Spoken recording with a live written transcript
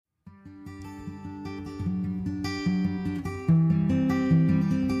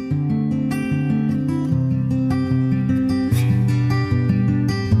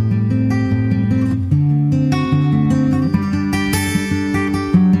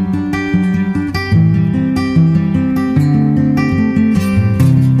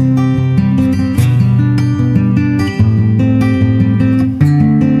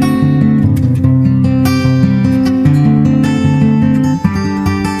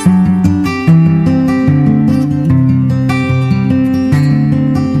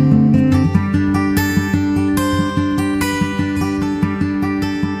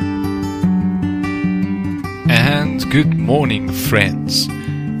Good morning, friends.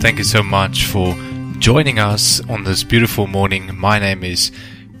 Thank you so much for joining us on this beautiful morning. My name is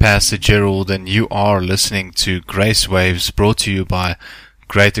Pastor Gerald, and you are listening to Grace Waves, brought to you by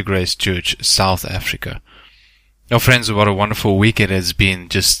Greater Grace Church, South Africa. Now, friends, what a wonderful week it has been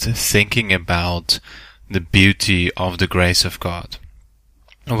just thinking about the beauty of the grace of God.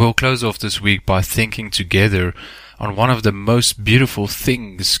 And we'll close off this week by thinking together on one of the most beautiful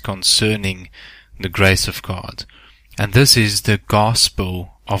things concerning the grace of God. And this is the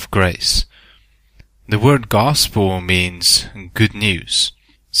gospel of grace. The word gospel means good news.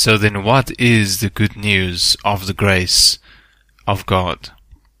 So then what is the good news of the grace of God?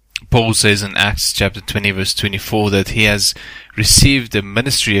 Paul says in Acts chapter 20 verse 24 that he has received a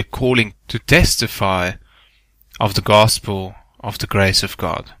ministry, a calling to testify of the gospel of the grace of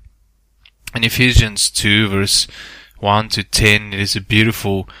God. In Ephesians 2 verse 1 to 10, it is a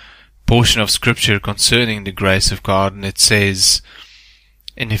beautiful portion of scripture concerning the grace of God, and it says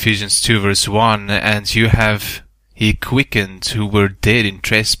in Ephesians 2 verse 1, "And you have he quickened who were dead in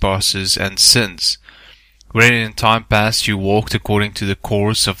trespasses and sins, wherein in time past you walked according to the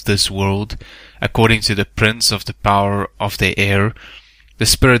course of this world, according to the prince of the power of the air, the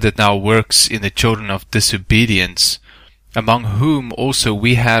spirit that now works in the children of disobedience, among whom also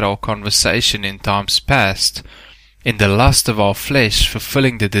we had our conversation in times past, in the lust of our flesh,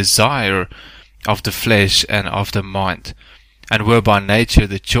 fulfilling the desire of the flesh and of the mind, and were by nature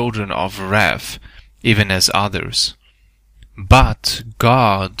the children of wrath, even as others. But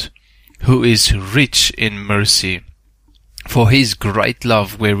God, who is rich in mercy, for his great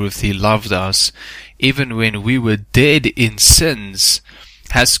love wherewith he loved us, even when we were dead in sins,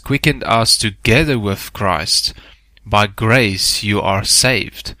 has quickened us together with Christ. By grace you are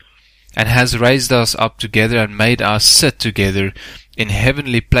saved, and has raised us up together and made us sit together in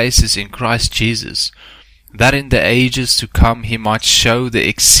heavenly places in Christ Jesus, that in the ages to come he might show the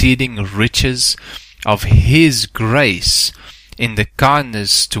exceeding riches of his grace in the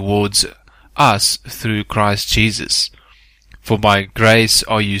kindness towards us through Christ Jesus. For by grace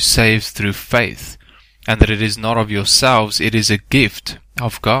are you saved through faith, and that it is not of yourselves, it is a gift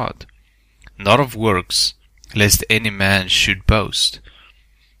of God, not of works, lest any man should boast.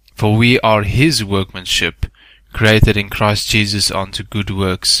 For we are his workmanship, created in Christ Jesus unto good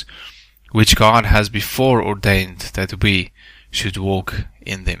works, which God has before ordained that we should walk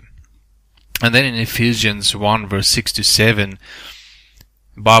in them." And then in Ephesians 1 verse 6 to 7,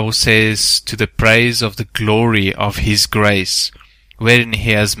 the Bible says, "To the praise of the glory of his grace, wherein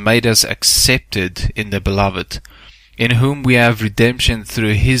he has made us accepted in the beloved, in whom we have redemption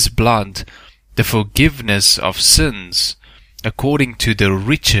through his blood, the forgiveness of sins, according to the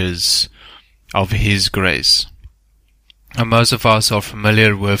riches of his grace." And most of us are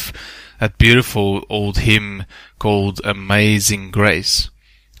familiar with that beautiful old hymn called Amazing Grace.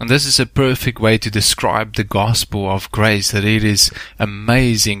 And this is a perfect way to describe the gospel of grace, that it is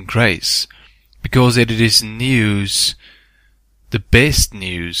amazing grace, because it is news, the best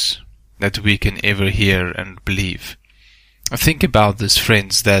news that we can ever hear and believe. Think about this,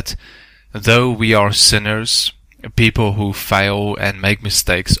 friends, that though we are sinners, people who fail and make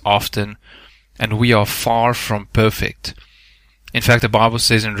mistakes often, and we are far from perfect. In fact, the Bible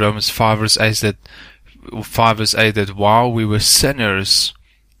says in Romans 5 verse 8 that while we were sinners,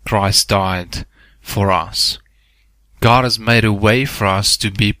 Christ died for us. God has made a way for us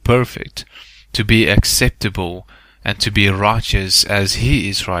to be perfect, to be acceptable, and to be righteous as he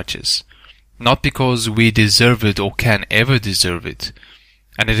is righteous. Not because we deserve it or can ever deserve it.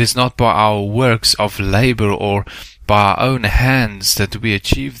 And it is not by our works of labor or by our own hands that we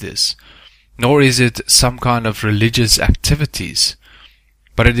achieve this, nor is it some kind of religious activities,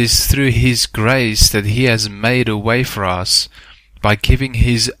 but it is through his grace that he has made a way for us by giving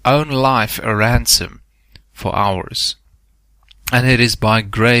his own life a ransom for ours. And it is by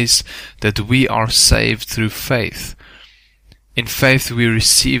grace that we are saved through faith. In faith we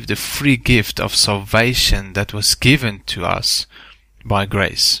receive the free gift of salvation that was given to us by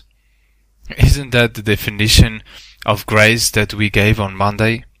grace. Isn't that the definition of grace that we gave on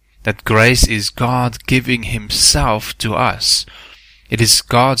Monday? That grace is God giving himself to us. It is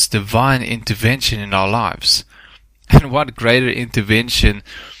God's divine intervention in our lives. And what greater intervention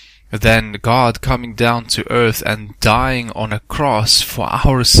than God coming down to earth and dying on a cross for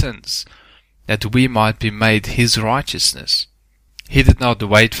our sins, that we might be made his righteousness. He did not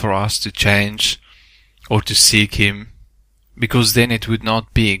wait for us to change or to seek him, because then it would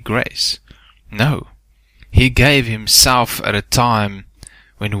not be grace. No, he gave himself at a time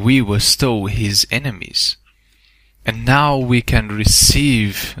when we were still his enemies. And now we can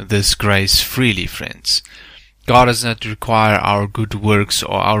receive this grace freely, friends. God does not require our good works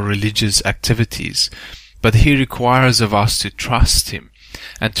or our religious activities, but He requires of us to trust Him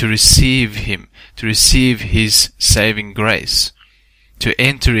and to receive Him, to receive His saving grace, to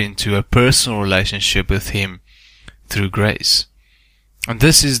enter into a personal relationship with Him through grace. And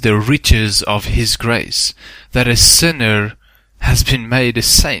this is the riches of His grace, that a sinner has been made a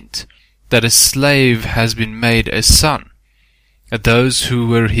saint, that a slave has been made a son, that those who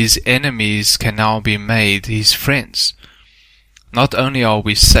were His enemies can now be made His friends. Not only are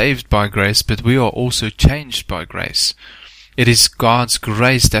we saved by grace, but we are also changed by grace. It is God's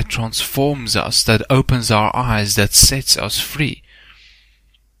grace that transforms us, that opens our eyes, that sets us free.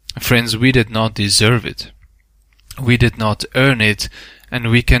 Friends, we did not deserve it. We did not earn it,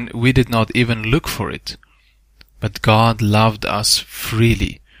 and we did not even look for it. But God loved us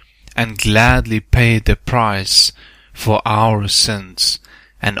freely and gladly paid the price for our sins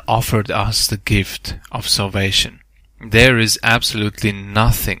and offered us the gift of salvation. There is absolutely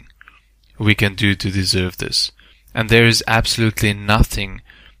nothing we can do to deserve this, and there is absolutely nothing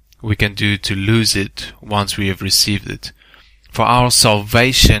we can do to lose it once we have received it. For our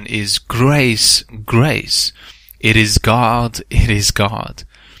salvation is grace. It is God,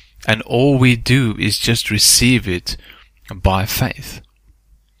 and all we do is just receive it by faith.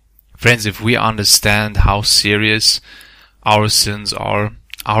 Friends, if we understand how serious our sins are,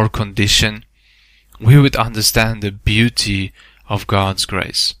 our condition, we would understand the beauty of God's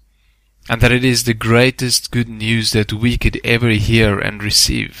grace, and that it is the greatest good news that we could ever hear and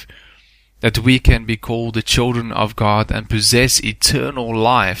receive, that we can be called the children of God and possess eternal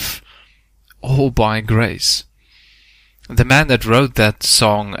life, all by grace. The man that wrote that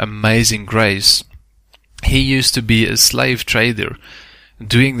song, Amazing Grace, he used to be a slave trader,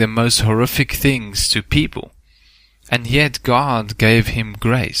 doing the most horrific things to people. And yet God gave him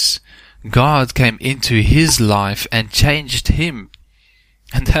grace. God came into his life and changed him.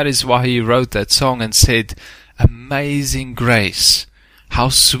 And that is why he wrote that song and said, Amazing grace, how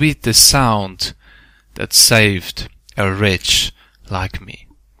sweet the sound that saved a wretch like me.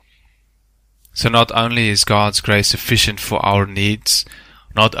 So not only is God's grace sufficient for our needs,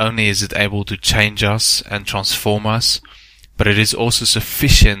 not only is it able to change us and transform us, but it is also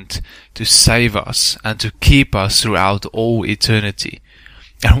sufficient to save us and to keep us throughout all eternity.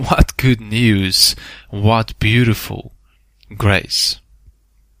 And what good news, what beautiful grace.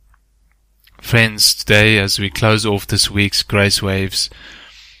 Friends, today as we close off this week's Grace Waves,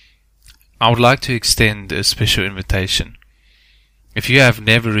 I would like to extend a special invitation. If you have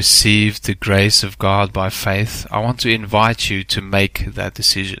never received the grace of God by faith, I want to invite you to make that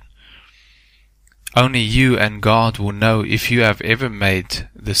decision. Only you and God will know if you have ever made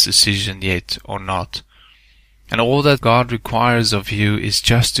this decision yet or not. And all that God requires of you is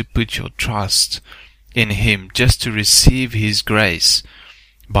just to put your trust in Him, just to receive His grace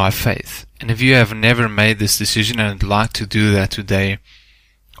by faith. And if you have never made this decision and would like to do that today,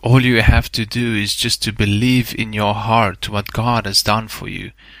 all you have to do is just to believe in your heart what God has done for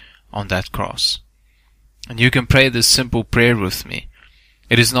you on that cross. And you can pray this simple prayer with me.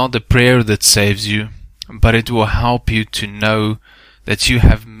 It is not the prayer that saves you, but it will help you to know that you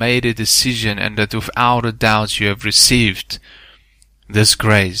have made a decision and that without a doubt you have received this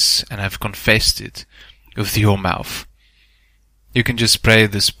grace and have confessed it with your mouth. You can just pray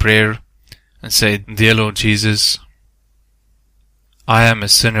this prayer and say, Dear Lord Jesus, I am a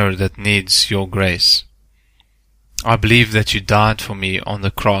sinner that needs your grace. I believe that you died for me on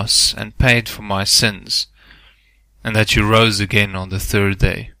the cross and paid for my sins, and that you rose again on the third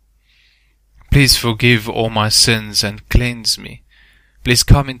day. Please forgive all my sins and cleanse me. Please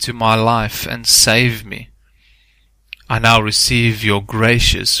come into my life and save me. I now receive your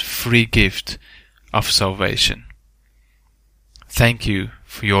gracious free gift of salvation. Thank you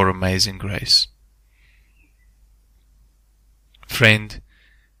for your amazing grace. Friend,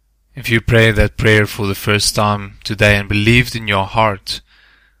 if you pray that prayer for the first time today and believed in your heart,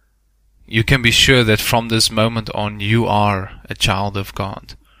 you can be sure that from this moment on you are a child of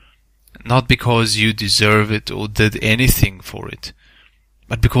God. Not because you deserve it or did anything for it,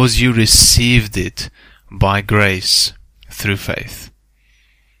 but because you received it by grace through faith.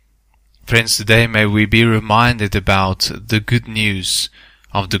 Friends, today may we be reminded about the good news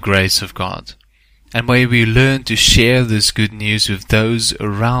of the grace of God. And may we learn to share this good news with those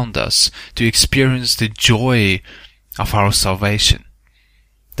around us, to experience the joy of our salvation.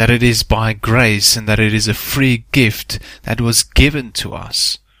 That it is by grace and that it is a free gift that was given to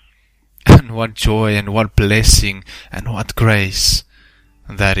us. And what joy and what blessing and what grace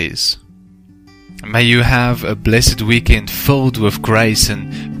that is. May you have a blessed weekend filled with grace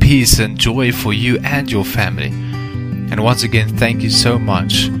and peace and joy for you and your family. And once again, thank you so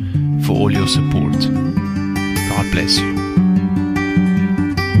much for all your support. God bless you.